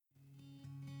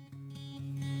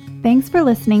Thanks for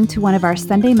listening to one of our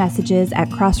Sunday messages at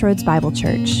Crossroads Bible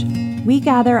Church. We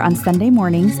gather on Sunday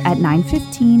mornings at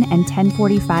 9:15 and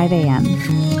 10:45 a.m.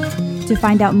 To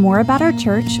find out more about our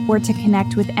church or to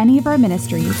connect with any of our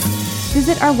ministries,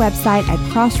 visit our website at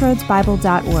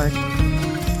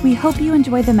crossroadsbible.org. We hope you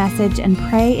enjoy the message and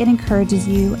pray it encourages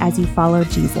you as you follow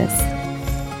Jesus.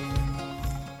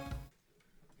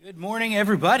 Good morning,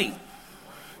 everybody.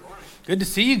 Good to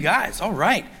see you guys. All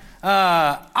right.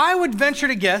 I would venture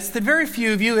to guess that very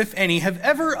few of you, if any, have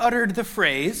ever uttered the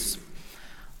phrase,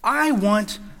 "I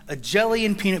want a jelly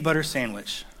and peanut butter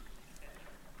sandwich."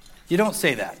 You don't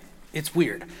say that. It's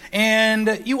weird.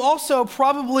 And you also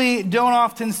probably don't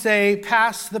often say,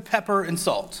 "Pass the pepper and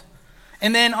salt."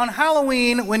 And then on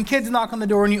Halloween, when kids knock on the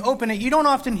door and you open it, you don't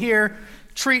often hear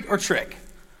treat or trick.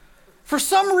 For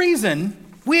some reason,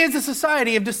 we as a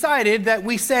society have decided that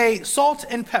we say salt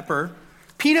and pepper,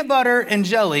 peanut butter and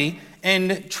jelly,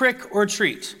 and trick or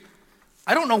treat.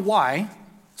 I don't know why.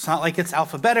 It's not like it's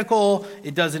alphabetical.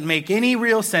 It doesn't make any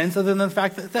real sense other than the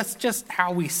fact that that's just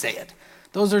how we say it.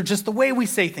 Those are just the way we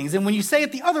say things. And when you say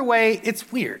it the other way,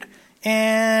 it's weird.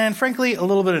 And frankly, a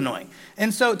little bit annoying.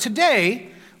 And so today,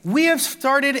 we have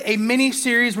started a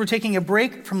mini-series. We're taking a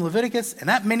break from Leviticus, and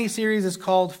that mini-series is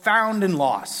called Found and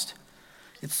Lost.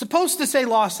 It's supposed to say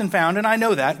lost and found, and I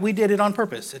know that. We did it on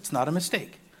purpose. It's not a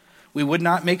mistake. We would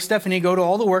not make Stephanie go to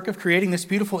all the work of creating this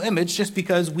beautiful image just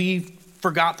because we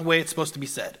forgot the way it's supposed to be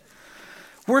said.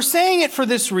 We're saying it for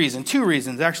this reason, two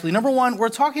reasons actually. Number one, we're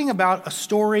talking about a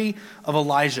story of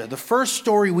Elijah, the first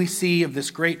story we see of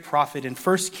this great prophet in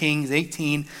 1 Kings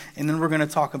 18, and then we're going to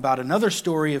talk about another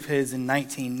story of his in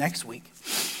 19 next week.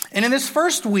 And in this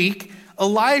first week,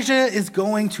 Elijah is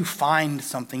going to find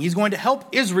something. He's going to help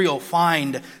Israel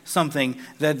find something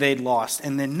that they'd lost.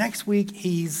 And then next week,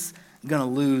 he's going to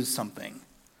lose something.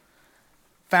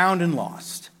 Found and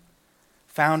lost.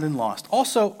 Found and lost.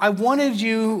 Also,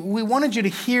 we wanted you to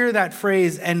hear that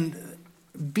phrase and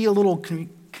be a little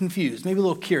confused, maybe a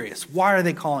little curious. Why are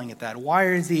they calling it that? Why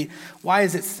does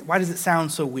it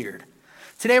sound so weird?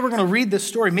 Today we're going to read this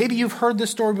story. Maybe you've heard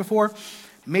this story before,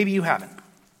 maybe you haven't.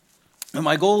 And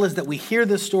my goal is that we hear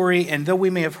this story, and though we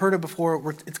may have heard it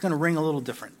before, it's going to ring a little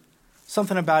different.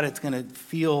 Something about it's going to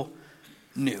feel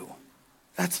new.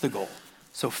 That's the goal.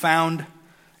 So found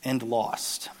and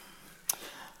lost.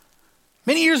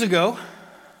 Many years ago,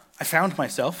 I found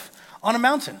myself on a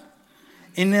mountain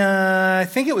in, I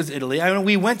think it was Italy.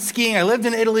 We went skiing. I lived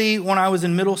in Italy when I was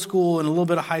in middle school and a little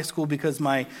bit of high school because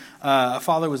my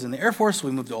father was in the Air Force. So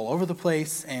we moved all over the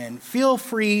place. And feel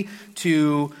free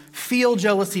to feel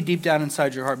jealousy deep down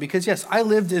inside your heart because, yes, I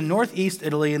lived in northeast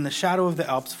Italy in the shadow of the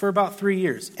Alps for about 3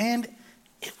 years. And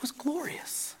it was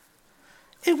glorious.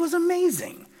 It was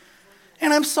amazing.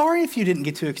 And I'm sorry if you didn't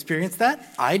get to experience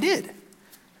that. I did.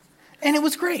 And it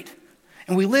was great.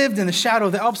 And we lived in the shadow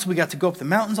of the Alps. We got to go up the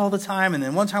mountains all the time. And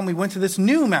then one time we went to this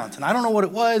new mountain. I don't know what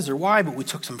it was or why, but we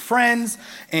took some friends.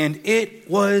 And it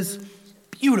was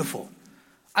beautiful.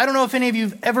 I don't know if any of you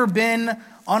have ever been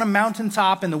on a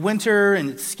mountaintop in the winter and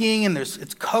it's skiing and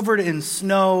it's covered in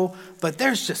snow. But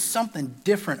there's just something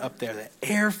different up there. The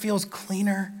air feels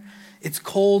cleaner. It's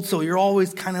cold, so you're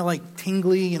always kind of like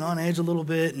tingly and on edge a little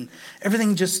bit, and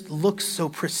everything just looks so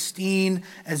pristine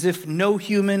as if no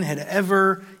human had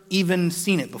ever even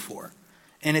seen it before.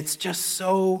 And it's just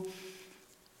so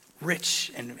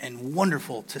rich and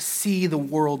wonderful to see the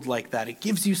world like that. It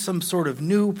gives you some sort of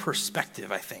new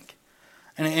perspective, I think.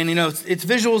 And you know, it's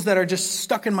visuals that are just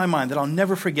stuck in my mind that I'll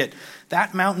never forget.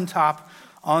 That mountaintop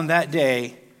on that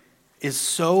day is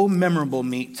so memorable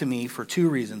to me for two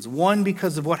reasons. One,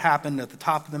 because of what happened at the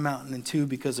top of the mountain, and two,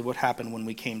 because of what happened when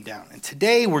we came down. And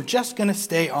today, we're just going to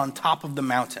stay on top of the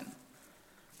mountain.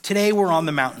 Today, we're on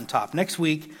the mountaintop. Next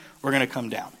week, we're going to come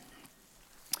down.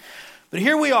 But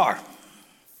here we are.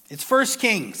 It's 1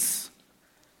 Kings.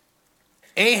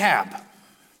 Ahab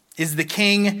is the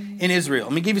king in Israel.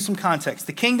 Let me give you some context.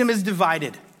 The kingdom is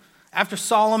divided. After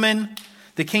Solomon,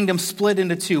 the kingdom split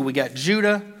into two. We got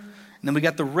Judah, and then we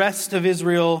got the rest of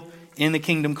Israel in the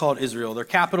kingdom called Israel. Their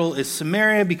capital is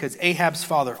Samaria because Ahab's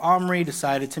father Omri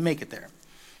decided to make it there.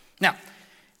 Now,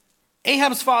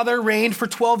 Ahab's father reigned for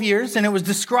 12 years, and it was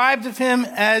described of him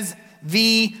as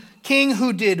the king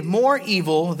who did more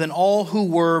evil than all who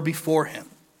were before him.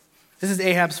 This is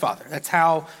Ahab's father. That's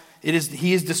how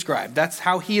he is described. That's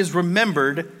how he is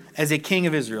remembered as a king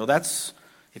of Israel. That's,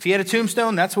 if he had a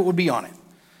tombstone, that's what would be on it.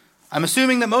 I'm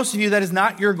assuming that most of you, that is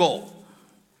not your goal.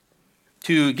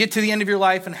 To get to the end of your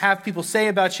life and have people say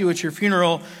about you at your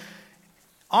funeral,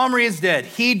 Omri is dead.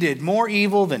 He did more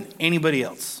evil than anybody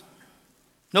else.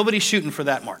 Nobody's shooting for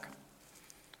that mark.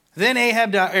 Then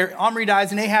Omri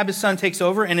dies, and Ahab, his son, takes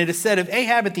over. And it is said of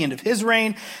Ahab at the end of his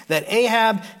reign that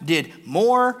Ahab did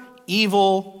more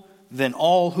evil than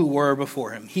all who were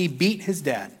before him. He beat his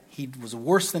dad. He was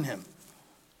worse than him.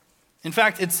 In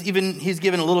fact, he's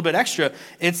given a little bit extra.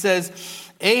 It says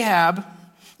Ahab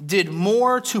did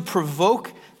more to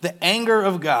provoke the anger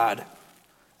of God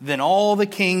than all the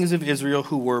kings of Israel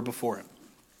who were before him.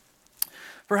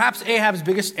 Perhaps Ahab's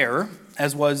biggest error,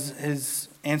 as was his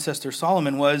ancestor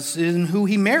Solomon, was in who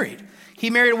he married. He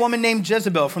married a woman named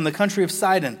Jezebel from the country of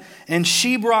Sidon, and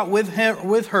she brought with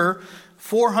her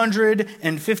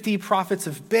 450 prophets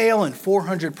of Baal and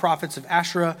 400 prophets of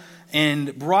Asherah,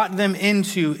 and brought them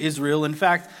into Israel. In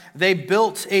fact, they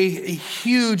built a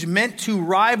huge, meant to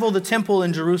rival the temple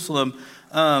in Jerusalem,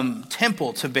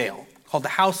 temple to Baal, called the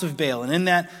House of Baal, and in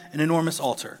that, an enormous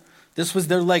altar. This was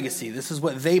their legacy. This is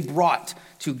what they brought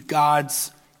to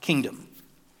God's kingdom,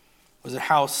 was a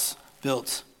house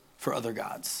built for other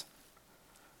gods.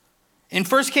 In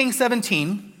 1 Kings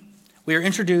 17, we are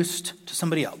introduced to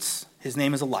somebody else. His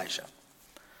name is Elijah.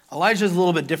 Elijah is a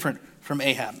little bit different from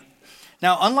Ahab.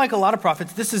 Now, unlike a lot of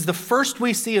prophets, this is the first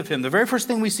we see of him. The very first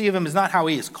thing we see of him is not how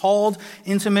he is called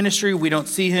into ministry. We don't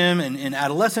see him in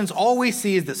adolescence. All we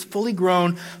see is this fully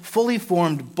grown, fully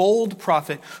formed, bold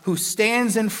prophet who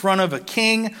stands in front of a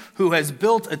king who has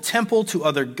built a temple to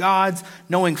other gods,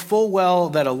 knowing full well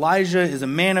that Elijah is a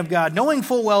man of God, knowing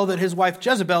full well that his wife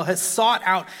Jezebel has sought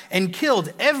out and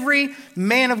killed every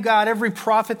man of God, every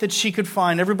prophet that she could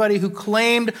find, everybody who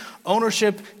claimed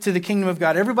ownership to the kingdom of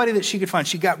God, everybody that she could find,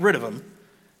 she got rid of them.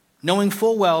 Knowing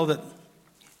full well that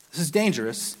this is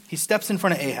dangerous, he steps in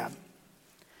front of Ahab.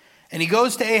 And he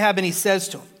goes to Ahab and he says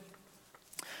to him,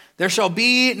 "There shall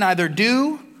be neither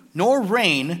dew nor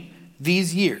rain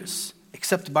these years,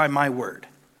 except by my word.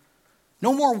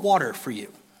 No more water for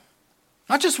you."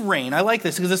 Not just rain. I like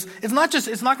this because it's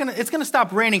going to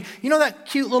stop raining. You know that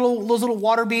those little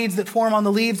water beads that form on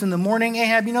the leaves in the morning,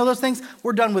 Ahab? You know those things?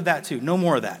 We're done with that too. No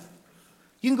more of that.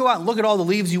 You can go out and look at all the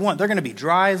leaves you want. They're going to be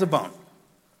dry as a bone.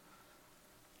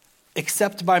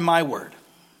 Except by my word.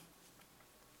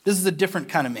 This is a different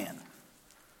kind of man.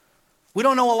 We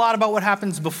don't know a lot about what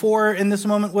happens before in this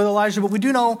moment with Elijah, but we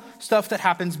do know stuff that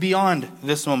happens beyond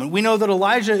this moment. We know that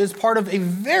Elijah is part of a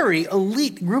very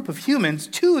elite group of humans,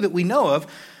 two that we know of,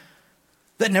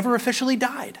 that never officially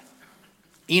died.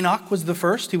 Enoch was the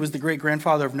first. He was the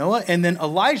great-grandfather of Noah. And then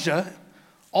Elijah,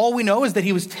 all we know is that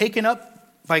he was taken up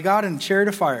by God in a chariot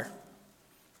of fire.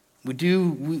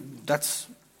 That's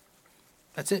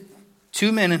it.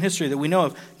 Two men in history that we know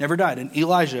of never died, and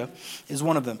Elijah is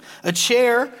one of them. A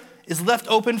chair is left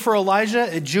open for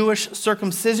Elijah at Jewish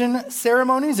circumcision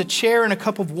ceremonies. A chair and a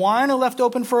cup of wine are left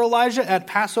open for Elijah at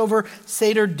Passover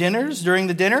Seder dinners. During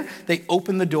the dinner, they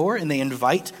open the door and they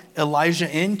invite Elijah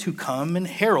in to come and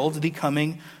herald the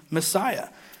coming Messiah.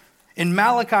 In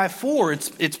Malachi 4,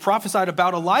 it's prophesied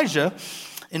about Elijah.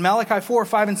 In Malachi 4,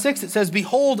 5, and 6, it says,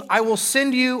 "Behold, I will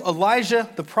send you Elijah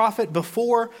the prophet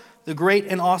before the great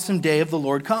and awesome day of the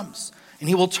Lord comes. And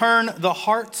he will turn the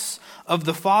hearts of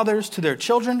the fathers to their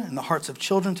children and the hearts of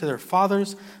children to their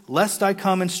fathers, lest I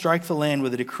come and strike the land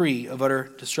with a decree of utter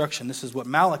destruction." This is what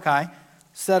Malachi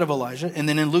said of Elijah. And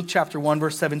then in Luke chapter 1,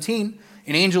 verse 17,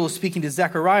 an angel is speaking to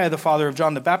Zechariah, the father of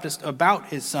John the Baptist, about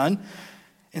his son,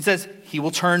 and says, "He will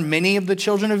turn many of the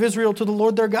children of Israel to the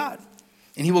Lord their God.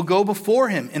 And he will go before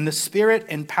him in the spirit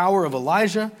and power of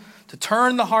Elijah, to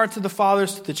turn the hearts of the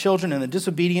fathers to the children and the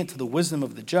disobedient to the wisdom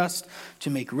of the just, to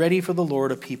make ready for the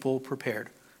Lord a people prepared."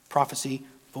 Prophecy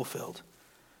fulfilled.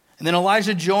 And then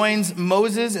Elijah joins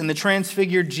Moses and the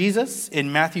transfigured Jesus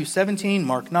in Matthew 17,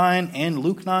 Mark 9, and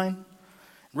Luke 9.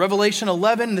 Revelation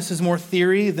 11, this is more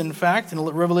theory than fact. In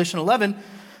Revelation 11,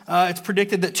 it's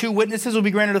predicted that 2 witnesses will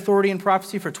be granted authority and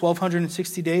prophecy for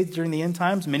 1,260 days during the end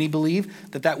times. Many believe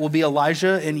that will be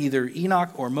Elijah and either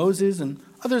Enoch or Moses, and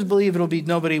others believe it'll be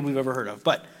nobody we've ever heard of.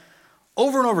 But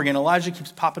over and over again, Elijah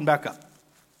keeps popping back up.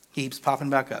 He keeps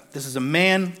popping back up. This is a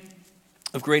man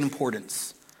of great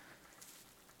importance.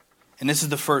 And this is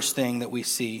the first thing that we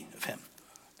see of him.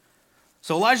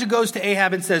 So Elijah goes to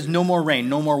Ahab and says, "No more rain,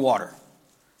 no more water."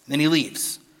 And then he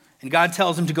leaves. And God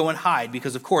tells him to go and hide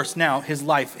because, of course, now his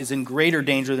life is in greater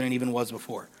danger than it even was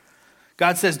before.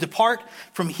 God says, "Depart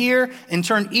from here and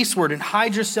turn eastward and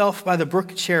hide yourself by the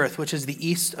brook Cherith, which is the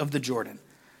east of the Jordan.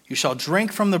 You shall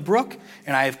drink from the brook,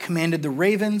 and I have commanded the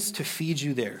ravens to feed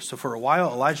you there." So for a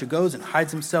while, Elijah goes and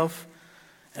hides himself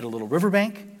at a little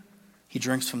riverbank. He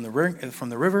drinks from the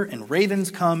river, and ravens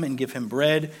come and give him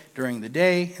bread during the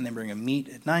day, and then bring him meat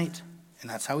at night, and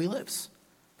that's how he lives.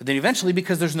 But then eventually,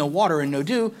 because there's no water and no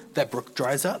dew, that brook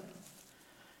dries up.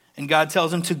 And God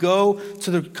tells him to go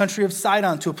to the country of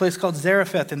Sidon, to a place called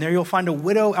Zarephath, and there you'll find a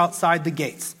widow outside the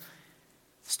gates.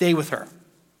 Stay with her.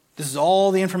 This is all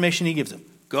the information he gives him.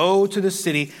 Go to the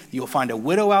city, you'll find a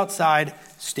widow outside,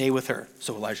 stay with her.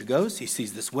 So Elijah goes, he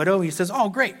sees this widow, he says, oh,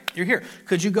 great, you're here.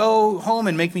 Could you go home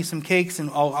and make me some cakes, and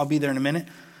I'll be there in a minute?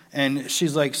 And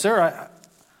she's like, sir,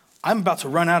 I'm about to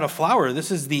run out of flour.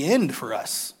 This is the end for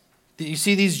us. You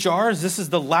see these jars? This is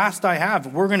the last I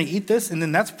have. We're going to eat this, and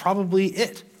then that's probably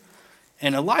it.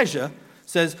 And Elijah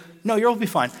says, no, you'll be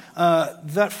fine.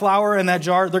 That flour and that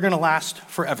jar, they're going to last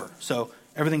forever. So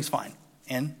everything's fine.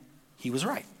 And he was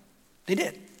right. They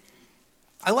did.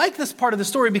 I like this part of the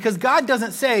story because God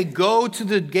doesn't say, go to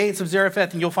the gates of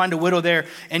Zarephath and you'll find a widow there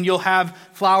and you'll have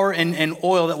flour and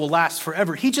oil that will last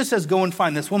forever. He just says, go and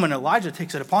find this woman. Elijah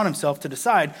takes it upon himself to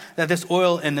decide that this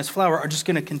oil and this flour are just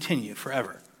going to continue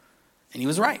forever. And he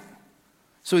was right.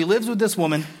 So he lives with this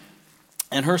woman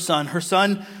and her son. Her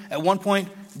son at one point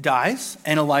dies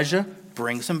and Elijah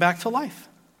brings him back to life.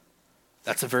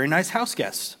 That's a very nice house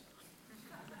guest.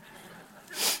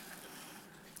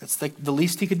 That's the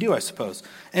least he could do, I suppose.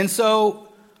 And so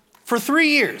for 3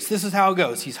 years, this is how it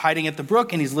goes. He's hiding at the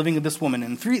brook and he's living with this woman.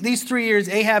 And these 3 years,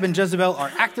 Ahab and Jezebel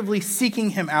are actively seeking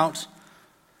him out,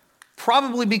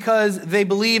 probably because they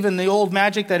believe in the old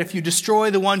magic that if you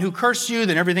destroy the one who cursed you,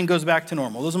 then everything goes back to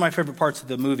normal. Those are my favorite parts of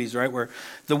the movies, right? Where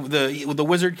the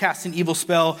wizard casts an evil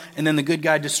spell and then the good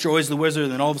guy destroys the wizard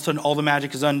and then all of a sudden all the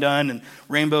magic is undone and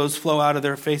rainbows flow out of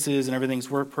their faces and everything's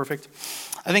perfect.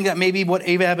 I think that may be what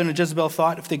Ahab and Jezebel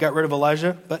thought if they got rid of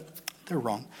Elijah, but they're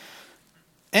wrong.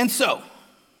 And so,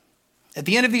 at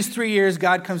the end of these 3 years,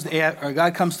 God comes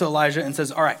to Elijah and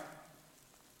says, all right,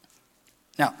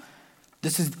 now,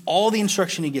 this is all the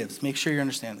instruction he gives. Make sure you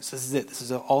understand this. This is it. This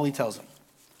is all he tells him.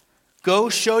 Go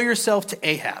show yourself to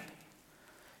Ahab,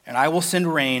 and I will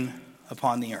send rain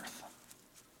upon the earth.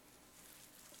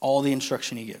 All the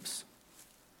instruction he gives.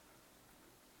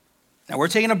 Now, we're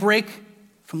taking a break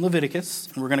from Leviticus,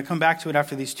 and we're going to come back to it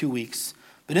after these 2 weeks.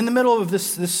 But in the middle of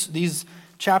these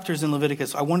chapters in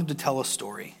Leviticus, I wanted to tell a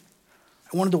story.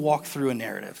 I wanted to walk through a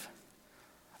narrative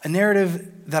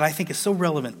that I think is so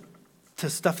relevant to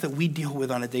stuff that we deal with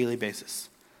on a daily basis.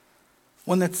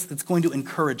 One that's going to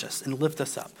encourage us and lift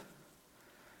us up.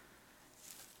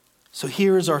 So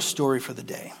here is our story for the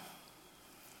day.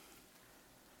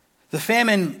 The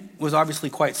famine was obviously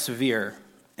quite severe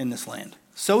in this land.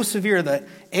 So severe that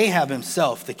Ahab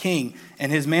himself, the king,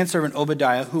 and his manservant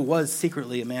Obadiah, who was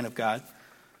secretly a man of God,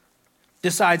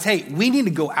 decides, hey, we need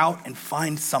to go out and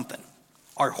find something.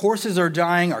 Our horses are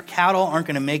dying. Our cattle aren't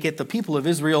going to make it. The people of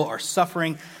Israel are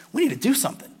suffering. We need to do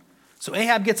something. So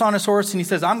Ahab gets on his horse and he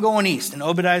says, I'm going east. And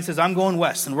Obadiah says, I'm going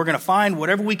west. And we're going to find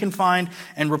whatever we can find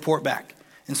and report back.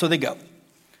 And so they go.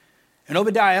 And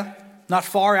Obadiah, not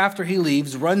far after he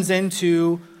leaves, runs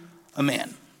into a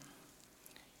man.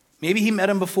 Maybe he met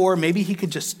him before. Maybe he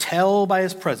could just tell by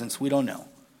his presence. We don't know.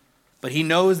 But he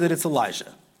knows that it's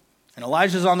Elijah. And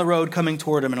Elijah's on the road coming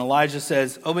toward him. And Elijah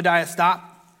says, Obadiah, stop.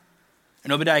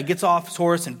 And Obadiah gets off his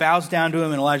horse and bows down to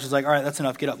him. And Elijah's like, all right, that's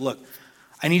enough. Get up. Look,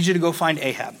 I need you to go find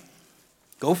Ahab.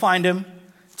 Go find him.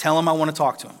 Tell him I want to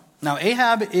talk to him. Now,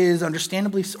 Obadiah is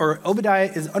understandably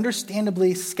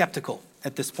skeptical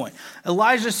at this point.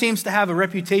 Elijah seems to have a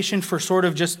reputation for sort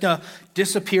of just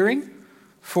disappearing,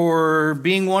 for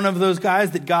being one of those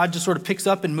guys that God just sort of picks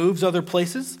up and moves other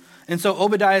places. And so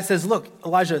Obadiah says, look,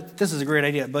 Elijah, this is a great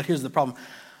idea, but here's the problem.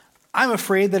 I'm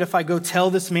afraid that if I go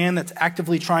tell this man that's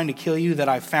actively trying to kill you that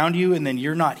I found you and then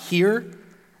you're not here,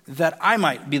 that I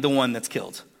might be the one that's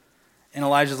killed. And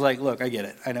Elijah's like, look, I get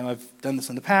it. I know I've done this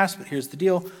in the past, but here's the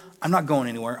deal. I'm not going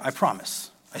anywhere. I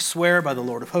promise. I swear by the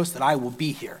Lord of hosts that I will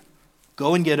be here.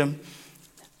 Go and get him.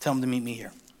 Tell him to meet me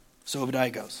here. So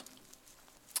Obadiah goes.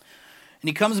 And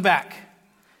he comes back.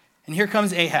 And here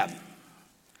comes Ahab.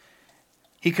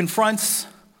 He confronts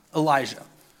Elijah.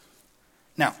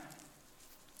 Now,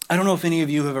 I don't know if any of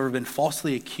you have ever been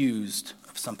falsely accused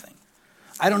of something.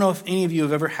 I don't know if any of you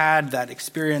have ever had that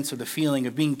experience or the feeling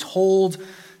of being told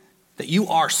that you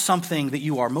are something that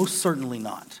you are most certainly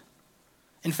not.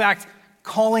 In fact,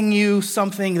 calling you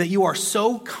something that you are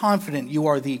so confident you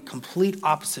are the complete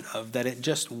opposite of that it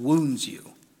just wounds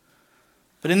you.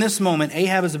 But in this moment,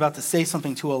 Ahab is about to say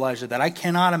something to Elijah that I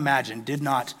cannot imagine did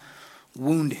not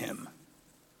wound him,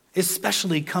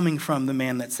 especially coming from the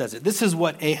man that says it. This is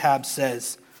what Ahab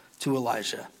says to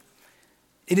Elijah.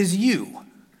 It is you,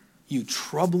 you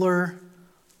troubler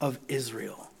of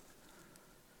Israel.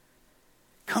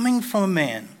 Coming from a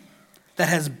man that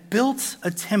has built a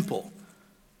temple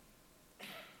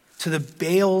to the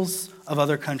Baals of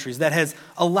other countries, that has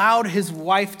allowed his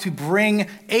wife to bring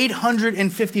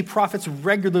 850 prophets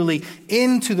regularly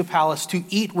into the palace to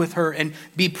eat with her and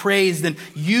be praised and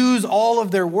use all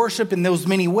of their worship in those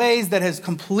many ways, that has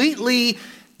completely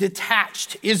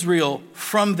detached Israel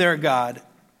from their God.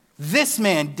 This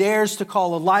man dares to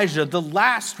call Elijah, the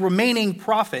last remaining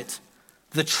prophet,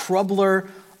 the troubler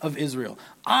of Israel.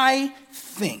 I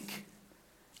think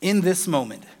in this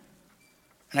moment,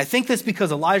 and I think this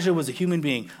because Elijah was a human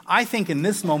being, I think in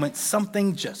this moment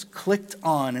something just clicked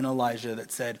on in Elijah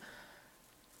that said,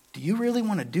 do you really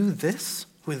want to do this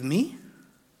with me?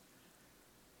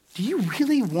 Do you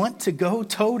really want to go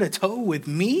toe to toe with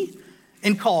me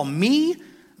and call me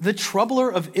the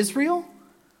troubler of Israel?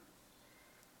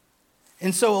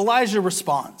 And so Elijah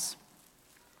responds.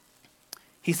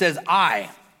 He says, I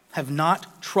have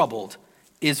not troubled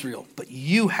Israel, but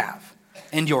you have,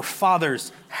 and your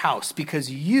father's house, because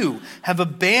you have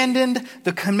abandoned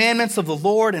the commandments of the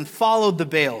Lord and followed the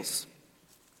Baals.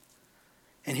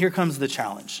 And here comes the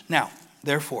challenge. Now,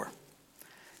 therefore,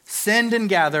 send and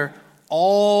gather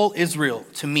all Israel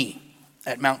to me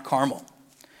at Mount Carmel,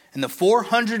 and the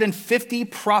 450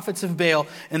 prophets of Baal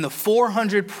and the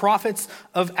 400 prophets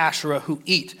of Asherah who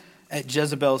eat at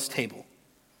Jezebel's table.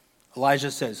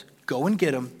 Elijah says, go and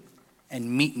get them and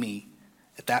meet me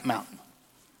at that mountain.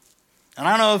 And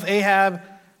I don't know if Ahab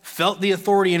felt the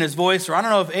authority in his voice, or I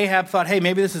don't know if Ahab thought, hey,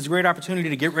 maybe this is a great opportunity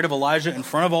to get rid of Elijah in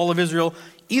front of all of Israel.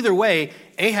 Either way,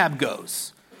 Ahab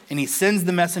goes, and he sends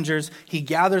the messengers, he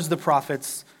gathers the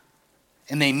prophets,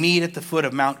 and they meet at the foot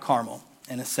of Mount Carmel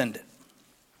and ascend it.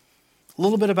 A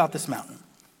little bit about this mountain.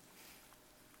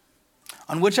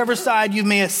 On whichever side you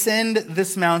may ascend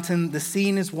this mountain, the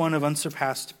scene is one of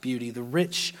unsurpassed beauty. The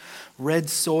rich red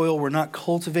soil, where not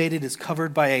cultivated, is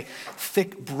covered by a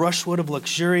thick brushwood of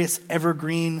luxurious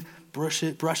evergreen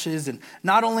brushes. And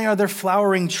not only are there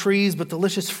flowering trees, but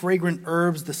delicious fragrant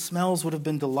herbs. The smells would have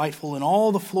been delightful. And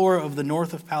all the flora of the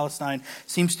north of Palestine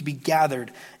seems to be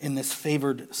gathered in this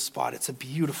favored spot. It's a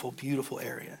beautiful, beautiful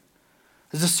area.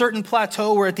 There's a certain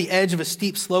plateau where at the edge of a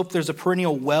steep slope, there's a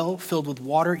perennial well filled with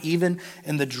water, even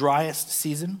in the driest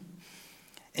season.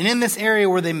 And in this area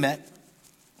where they met,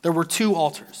 there were two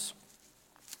altars,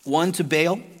 one to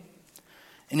Baal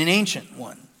and an ancient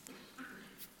one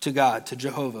to God, to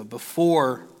Jehovah,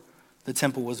 before the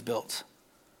temple was built.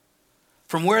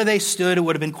 From where they stood, it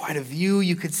would have been quite a view.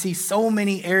 You could see so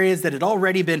many areas that had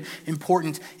already been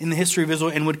important in the history of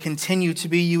Israel and would continue to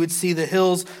be. You would see the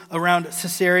hills around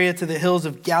Caesarea to the hills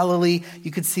of Galilee.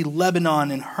 You could see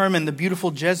Lebanon and Hermon, the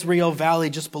beautiful Jezreel Valley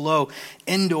just below,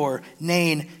 Endor,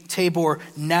 Nain, Tabor,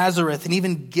 Nazareth, and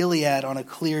even Gilead on a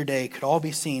clear day could all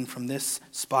be seen from this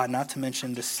spot, not to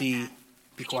mention the sea.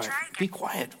 Be quiet. Be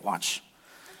quiet. Watch.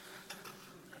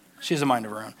 She has a mind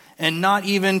of her own. And not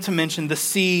even to mention the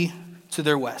sea to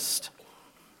their west.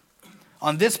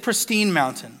 On this pristine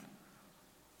mountain,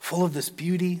 full of this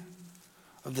beauty,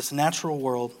 of this natural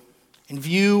world, in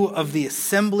view of the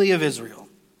assembly of Israel,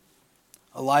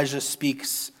 Elijah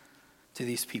speaks to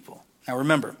these people. Now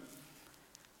remember,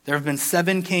 there have been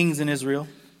 7 kings in Israel.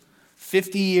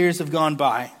 50 years have gone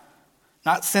by.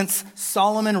 Not since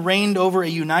Solomon reigned over a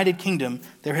united kingdom,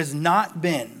 there has not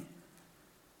been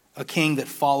a king that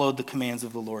followed the commands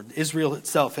of the Lord. Israel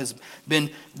itself has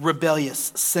been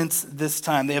rebellious since this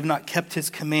time. They have not kept his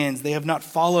commands. They have not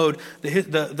followed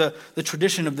the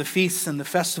tradition of the feasts and the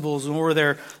festivals, or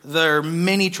their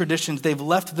many traditions. They've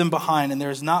left them behind, and there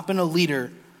has not been a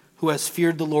leader who has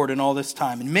feared the Lord in all this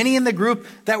time. And many in the group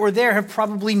that were there have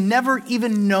probably never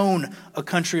even known a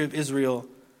country of Israel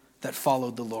that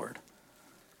followed the Lord.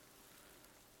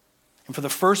 And for the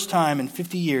first time in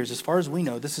 50 years, as far as we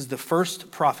know, this is the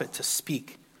first prophet to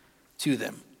speak to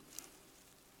them.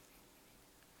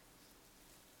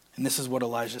 And this is what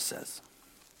Elijah says.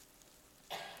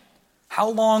 How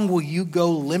long will you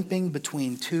go limping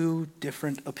between two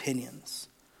different opinions?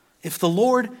 If the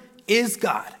Lord is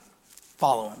God,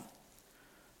 follow him.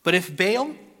 But if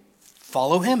Baal,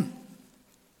 follow him.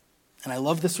 And I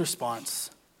love this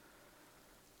response.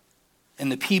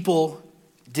 And the people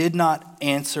did not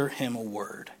answer him a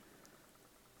word.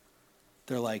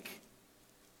 They're like,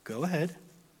 go ahead.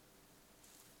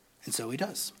 And so he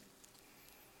does.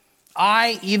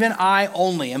 Even I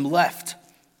only, am left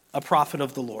a prophet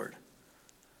of the Lord.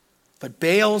 But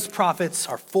Baal's prophets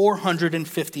are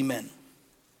 450 men.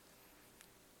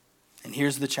 And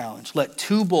here's the challenge. Let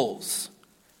 2 bulls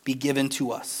be given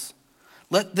to us.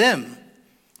 Let them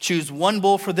choose 1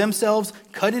 bull for themselves,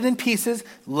 cut it in pieces,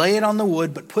 lay it on the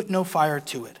wood, but put no fire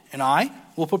to it. And I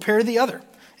will prepare the other,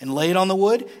 and lay it on the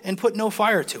wood, and put no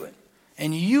fire to it.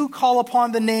 and you call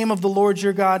upon the name of the Lord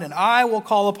your God, and I will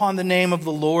call upon the name of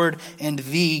the Lord and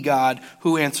the God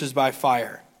who answers by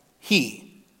fire.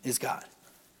 He is God."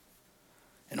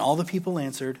 And all the people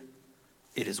answered,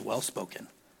 "It is well spoken."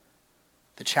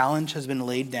 The challenge has been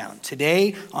laid down.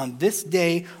 Today, on this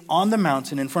day, on the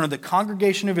mountain, in front of the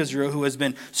congregation of Israel, who has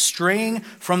been straying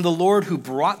from the Lord who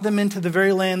brought them into the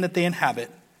very land that they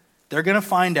inhabit, they're going to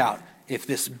find out if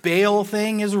this Baal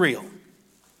thing is real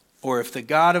or if the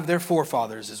God of their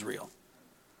forefathers is real.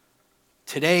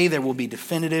 Today, there will be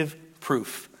definitive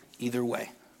proof either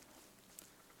way.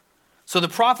 So the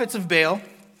prophets of Baal,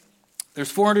 there's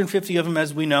 450 of them,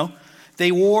 as we know.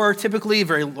 They wore typically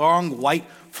very long white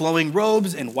flowing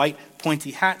robes and white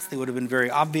pointy hats. They would have been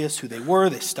very obvious who they were.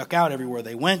 They stuck out everywhere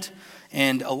they went.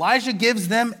 And Elijah gives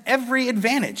them every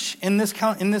advantage in this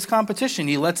competition.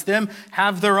 He lets them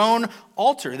have their own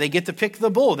altar. They get to pick the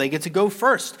bull. They get to go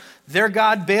first. Their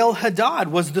god Baal-Hadad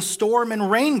was the storm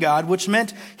and rain god, which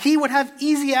meant he would have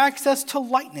easy access to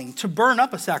lightning to burn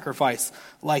up a sacrifice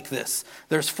like this.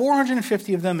 There's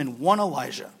 450 of them and one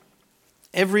Elijah.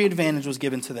 Every advantage was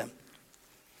given to them.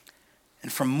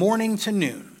 And from morning to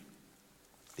noon,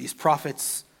 these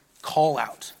prophets call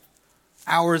out.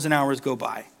 Hours and hours go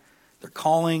by. They're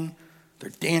calling, they're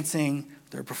dancing,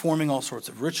 they're performing all sorts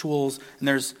of rituals, and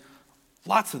there's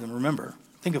lots of them, remember.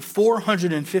 Think of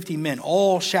 450 men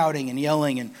all shouting and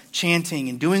yelling and chanting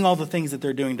and doing all the things that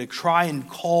they're doing to try and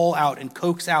call out and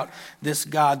coax out this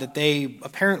God that they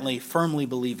apparently firmly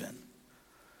believe in.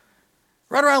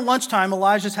 Right around lunchtime,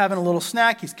 Elijah's having a little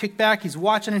snack. He's kicked back, he's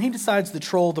watching, and he decides to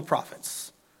troll the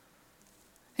prophets.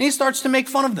 And he starts to make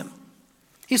fun of them.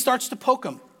 He starts to poke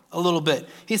them a little bit.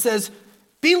 He says,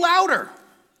 "Be louder.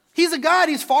 He's a God.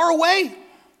 He's far away.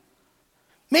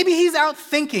 Maybe he's out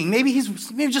thinking. Maybe he's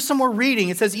just somewhere reading."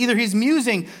 It says either he's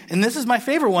musing, and this is my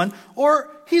favorite one, or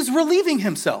he's relieving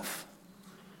himself.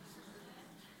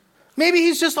 Maybe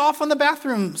he's just off on the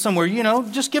bathroom somewhere,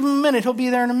 just give him a minute. He'll be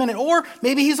there in a minute. Or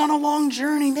maybe he's on a long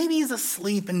journey. Maybe he's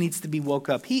asleep and needs to be woke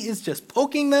up. He is just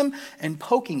poking them and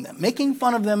poking them, making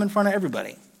fun of them in front of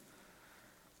everybody.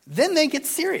 Then they get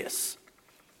serious.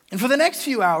 And for the next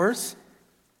few hours,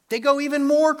 they go even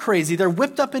more crazy. They're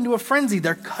whipped up into a frenzy.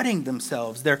 They're cutting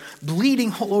themselves. They're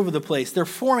bleeding all over the place. They're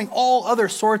forming all other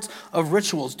sorts of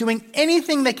rituals, doing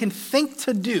anything they can think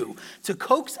to do to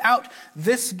coax out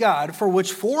this God for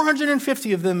which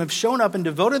 450 of them have shown up and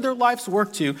devoted their life's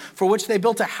work to, for which they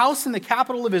built a house in the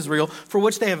capital of Israel, for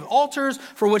which they have altars,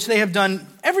 for which they have done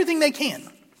everything they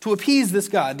can to appease this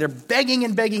God. They're begging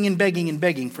and begging and begging and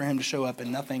begging for him to show up,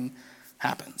 and nothing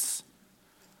happens.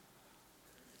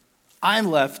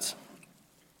 I'm left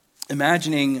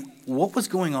imagining what was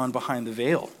going on behind the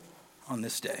veil on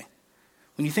this day.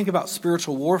 When you think about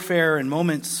spiritual warfare and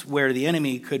moments where the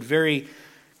enemy could create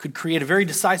a very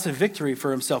decisive victory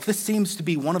for himself, this seems to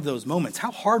be one of those moments.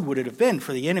 How hard would it have been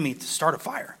for the enemy to start a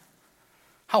fire?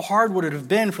 How hard would it have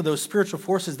been for those spiritual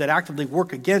forces that actively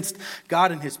work against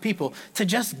God and his people to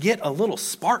just get a little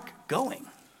spark going?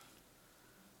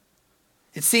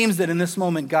 It seems that in this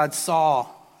moment, God saw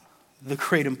the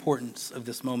great importance of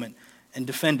this moment and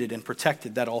defended and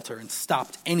protected that altar and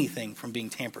stopped anything from being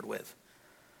tampered with.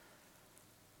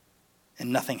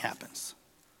 And nothing happens.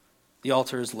 The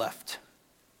altar is left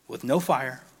with no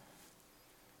fire,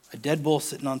 a dead bull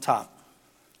sitting on top,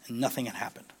 and nothing had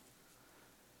happened.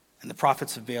 And the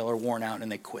prophets of Baal are worn out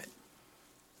and they quit.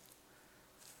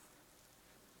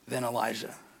 Then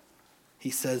Elijah,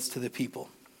 he says to the people,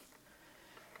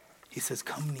 he says,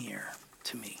 "Come near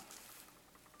to me."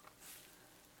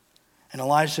 And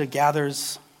Elijah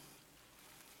gathers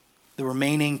the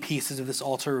remaining pieces of this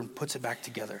altar and puts it back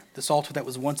together. This altar that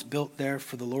was once built there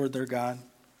for the Lord their God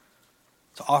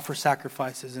to offer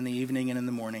sacrifices in the evening and in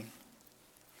the morning.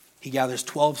 He gathers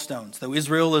 12 stones. Though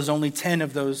Israel is only 10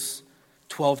 of those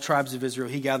 12 tribes of Israel,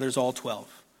 he gathers all 12,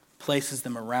 places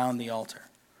them around the altar.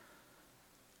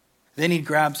 Then he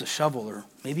grabs a shovel, or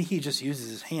maybe he just uses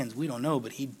his hands. We don't know,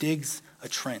 but he digs a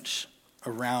trench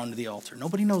around the altar.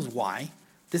 Nobody knows why.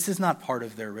 This is not part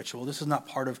of their ritual. This is not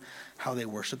part of how they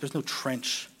worship. There's no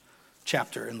trench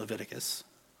chapter in Leviticus.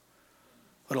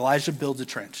 But Elijah builds a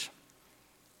trench.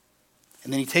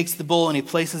 And then he takes the bull and he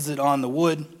places it on the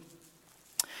wood.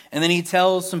 And then he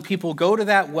tells some people, go to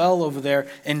that well over there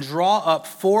and draw up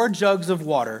 4 jugs of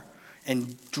water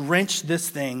and drench this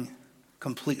thing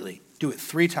completely. Do it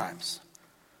 3 times.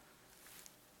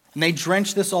 And they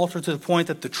drench this altar to the point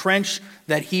that the trench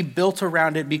that he built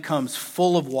around it becomes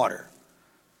full of water.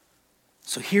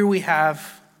 So here we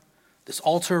have this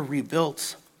altar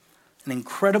rebuilt, an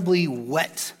incredibly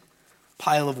wet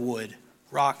pile of wood,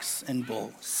 rocks and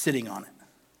bull sitting on it.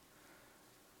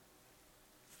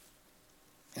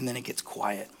 And then it gets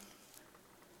quiet.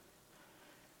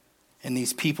 And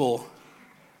these people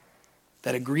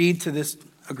that agreed to this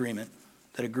agreement,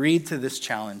 that agreed to this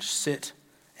challenge, sit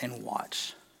and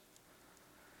watch.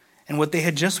 And what they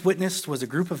had just witnessed was a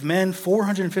group of men,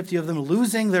 450 of them,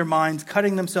 losing their minds,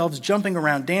 cutting themselves, jumping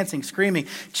around, dancing, screaming,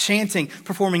 chanting,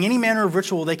 performing any manner of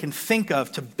ritual they can think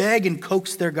of to beg and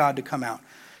coax their God to come out.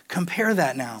 Compare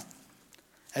that now,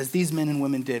 as these men and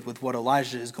women did, with what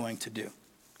Elijah is going to do.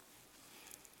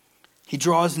 He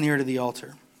draws near to the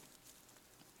altar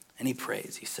and he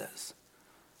prays. He says,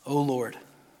 "O Lord,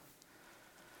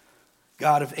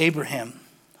 God of Abraham,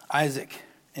 Isaac,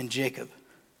 and Jacob,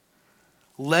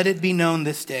 let it be known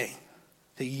this day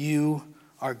that you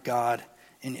are God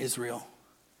in Israel,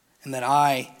 and that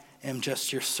I am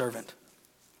just your servant,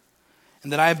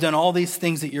 and that I have done all these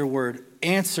things at your word.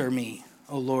 Answer me,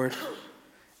 O Lord,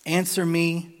 answer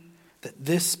me, that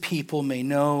this people may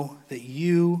know that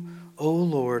you, O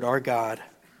Lord, are God,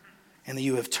 and that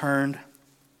you have turned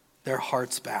their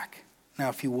hearts back." Now,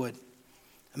 if you would,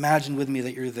 imagine with me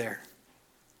that you're there.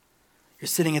 You're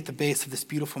sitting at the base of this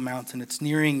beautiful mountain. It's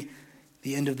nearing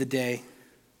the end of the day.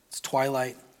 It's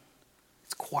twilight.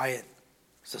 It's quiet.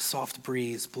 There's a soft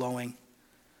breeze blowing.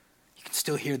 You can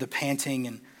still hear the panting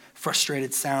and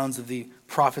frustrated sounds of the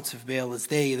prophets of Baal as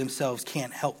they themselves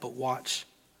can't help but watch.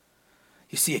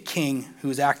 You see a king who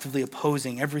is actively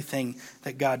opposing everything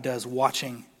that God does,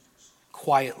 watching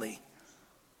quietly.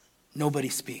 Nobody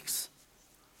speaks.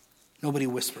 Nobody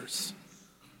whispers.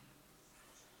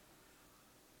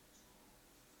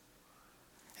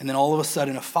 And then all of a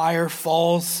sudden, a fire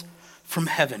falls from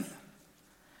heaven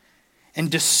and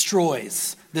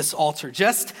destroys this altar.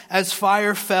 Just as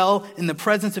fire fell in the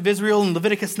presence of Israel in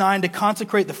Leviticus 9 to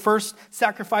consecrate the first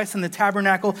sacrifice in the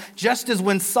tabernacle, just as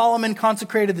when Solomon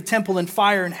consecrated the temple and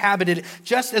fire inhabited it,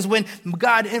 just as when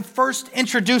God first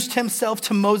introduced himself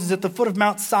to Moses at the foot of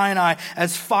Mount Sinai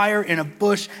as fire in a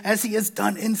bush, as he has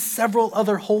done in several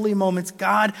other holy moments,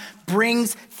 God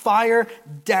brings fire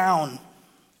down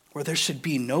where there should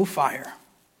be no fire,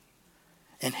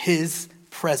 and his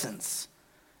presence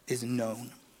is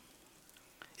known.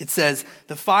 It says,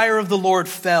 "The fire of the Lord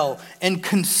fell and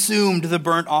consumed the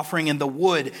burnt offering and the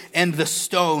wood and the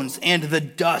stones and the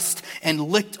dust and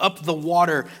licked up the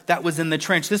water that was in the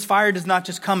trench." This fire does not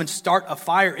just come and start a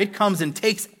fire. It comes and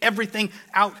takes everything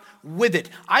out with it.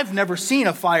 I've never seen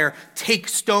a fire take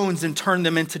stones and turn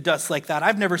them into dust like that.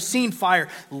 I've never seen fire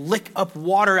lick up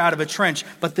water out of a trench.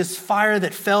 But this fire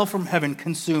that fell from heaven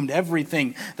consumed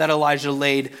everything that Elijah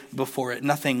laid before it.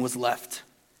 Nothing was left.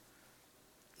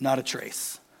 Not a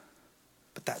trace.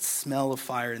 But that smell of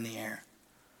fire in the air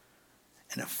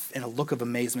and a look of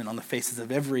amazement on the faces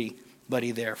of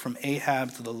everybody there, from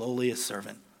Ahab to the lowliest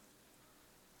servant.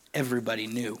 Everybody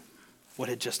knew what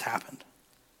had just happened.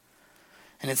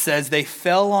 And it says, "They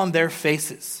fell on their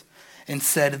faces and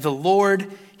said, 'The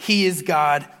Lord, he is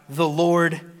God. The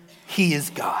Lord, he is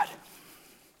God.'"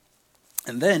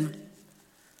 And then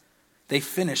they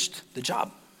finished the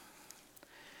job.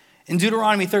 In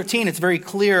Deuteronomy 13, it's very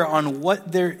clear on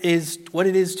what it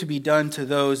is to be done to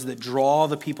those that draw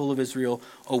the people of Israel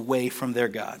away from their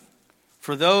God.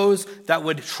 For those that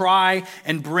would try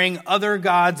and bring other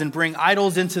gods and bring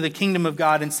idols into the kingdom of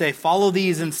God and say, "Follow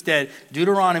these instead,"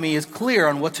 Deuteronomy is clear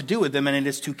on what to do with them, and it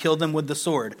is to kill them with the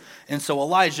sword. And so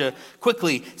Elijah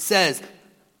quickly says,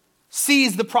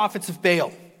 "Seize the prophets of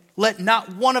Baal. Let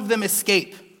not one of them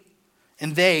escape."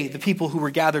 And they, the people who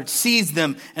were gathered, seized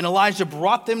them, and Elijah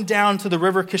brought them down to the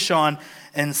river Kishon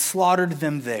and slaughtered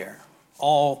them there.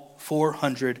 All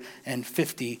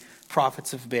 450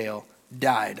 prophets of Baal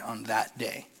died on that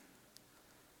day.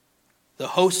 The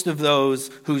host of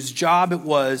those whose job it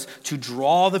was to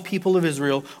draw the people of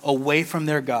Israel away from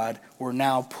their God were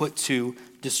now put to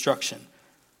destruction.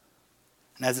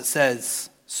 And as it says,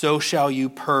 "So shall you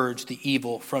purge the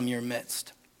evil from your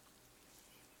midst."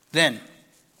 Then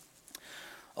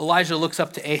Elijah looks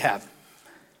up to Ahab.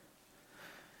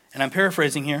 And I'm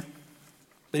paraphrasing here,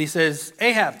 but he says,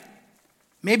 "Ahab,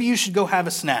 maybe you should go have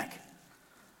a snack.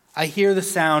 I hear the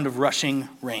sound of rushing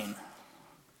rain."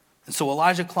 And so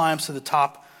Elijah climbs to the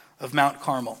top of Mount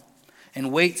Carmel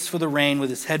and waits for the rain with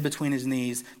his head between his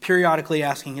knees, periodically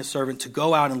asking his servant to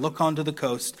go out and look onto the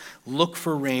coast, look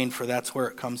for rain, for that's where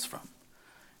it comes from.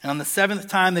 And on the 7th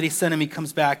time that he sent him, he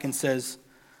comes back and says,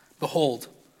 "Behold,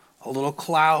 a little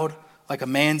cloud like a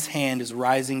man's hand is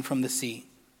rising from the sea."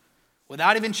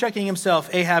 Without even checking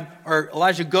himself,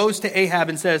 Elijah goes to Ahab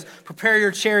and says, "Prepare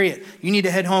your chariot. You need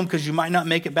to head home because you might not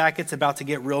make it back. It's about to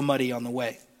get real muddy on the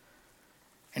way."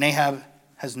 And Ahab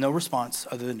has no response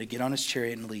other than to get on his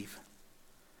chariot and leave.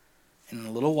 And in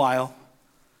a little while,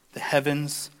 the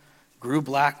heavens grew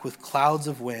black with clouds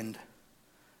of wind,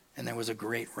 and there was a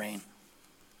great rain.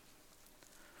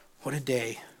 What a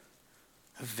day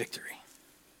of victory.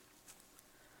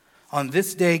 On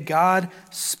this day, God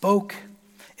spoke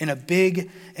in a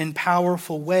big and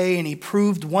powerful way, and he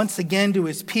proved once again to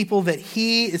his people that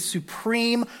he is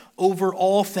supreme over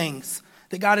all things,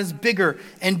 that God is bigger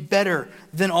and better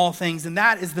than all things. And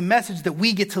that is the message that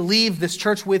we get to leave this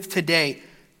church with today,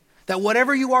 that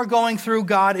whatever you are going through,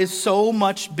 God is so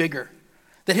much bigger,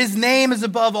 that his name is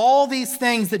above all these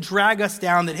things that drag us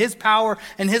down, that his power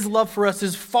and his love for us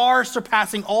is far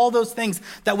surpassing all those things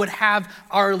that would have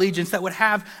our allegiance, that would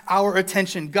have our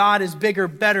attention. God is bigger,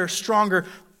 better, stronger,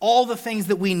 all the things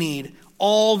that we need,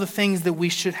 all the things that we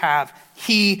should have.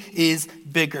 He is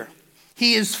bigger.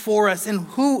 He is for us, and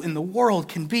who in the world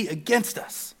can be against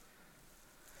us?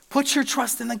 Put your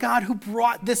trust in the God who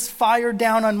brought this fire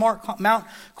down on Mount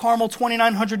Carmel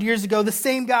 2,900 years ago, the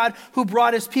same God who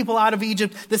brought his people out of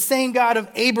Egypt, the same God of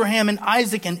Abraham and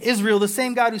Isaac and Israel, the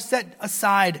same God who set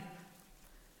aside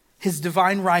his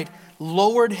divine right,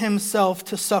 lowered himself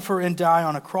to suffer and die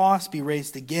on a cross, be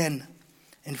raised again,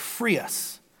 and free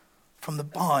us from the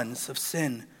bonds of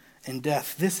sin and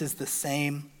death. This is the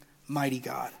same mighty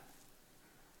God.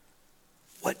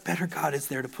 What better God is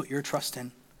there to put your trust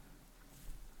in?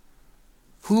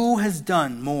 Who has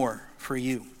done more for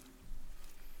you?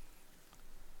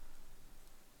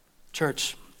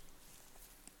 Church,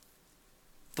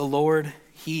 the Lord,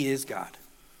 he is God.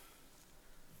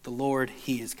 The Lord,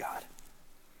 he is God.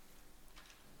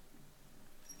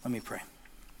 Let me pray.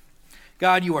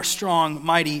 God, you are strong,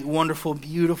 mighty, wonderful,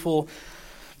 beautiful,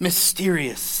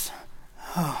 mysterious,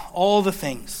 all the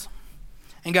things.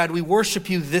 And God, we worship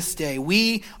you this day.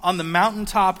 We, on the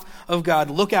mountaintop of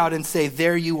God, look out and say,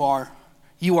 there you are.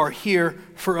 You are here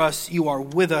for us. You are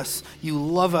with us. You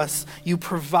love us. You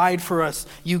provide for us.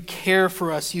 You care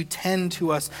for us. You tend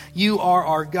to us. You are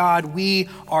our God. We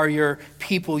are your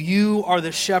people. You are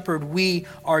the shepherd. We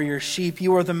are your sheep.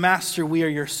 You are the master. We are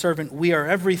your servant. We are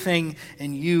everything,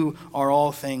 and you are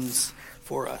all things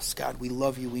for us. God, we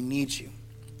love you. We need you.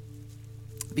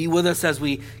 Be with us as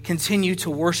we continue to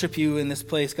worship you in this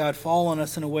place. God, fall on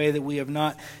us in a way that we have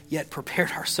not yet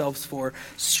prepared ourselves for.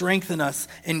 Strengthen us,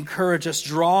 encourage us,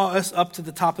 draw us up to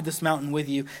the top of this mountain with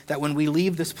you, that when we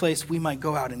leave this place, we might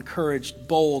go out encouraged,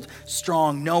 bold,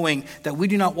 strong, knowing that we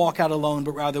do not walk out alone,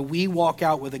 but rather we walk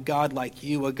out with a God like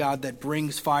you, a God that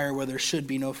brings fire where there should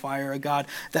be no fire, a God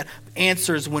that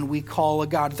answers when we call, a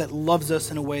God that loves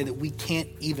us in a way that we can't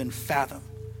even fathom.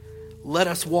 Let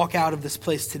us walk out of this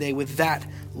place today with that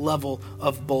level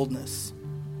of boldness.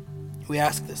 We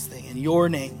ask this thing in your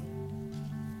name.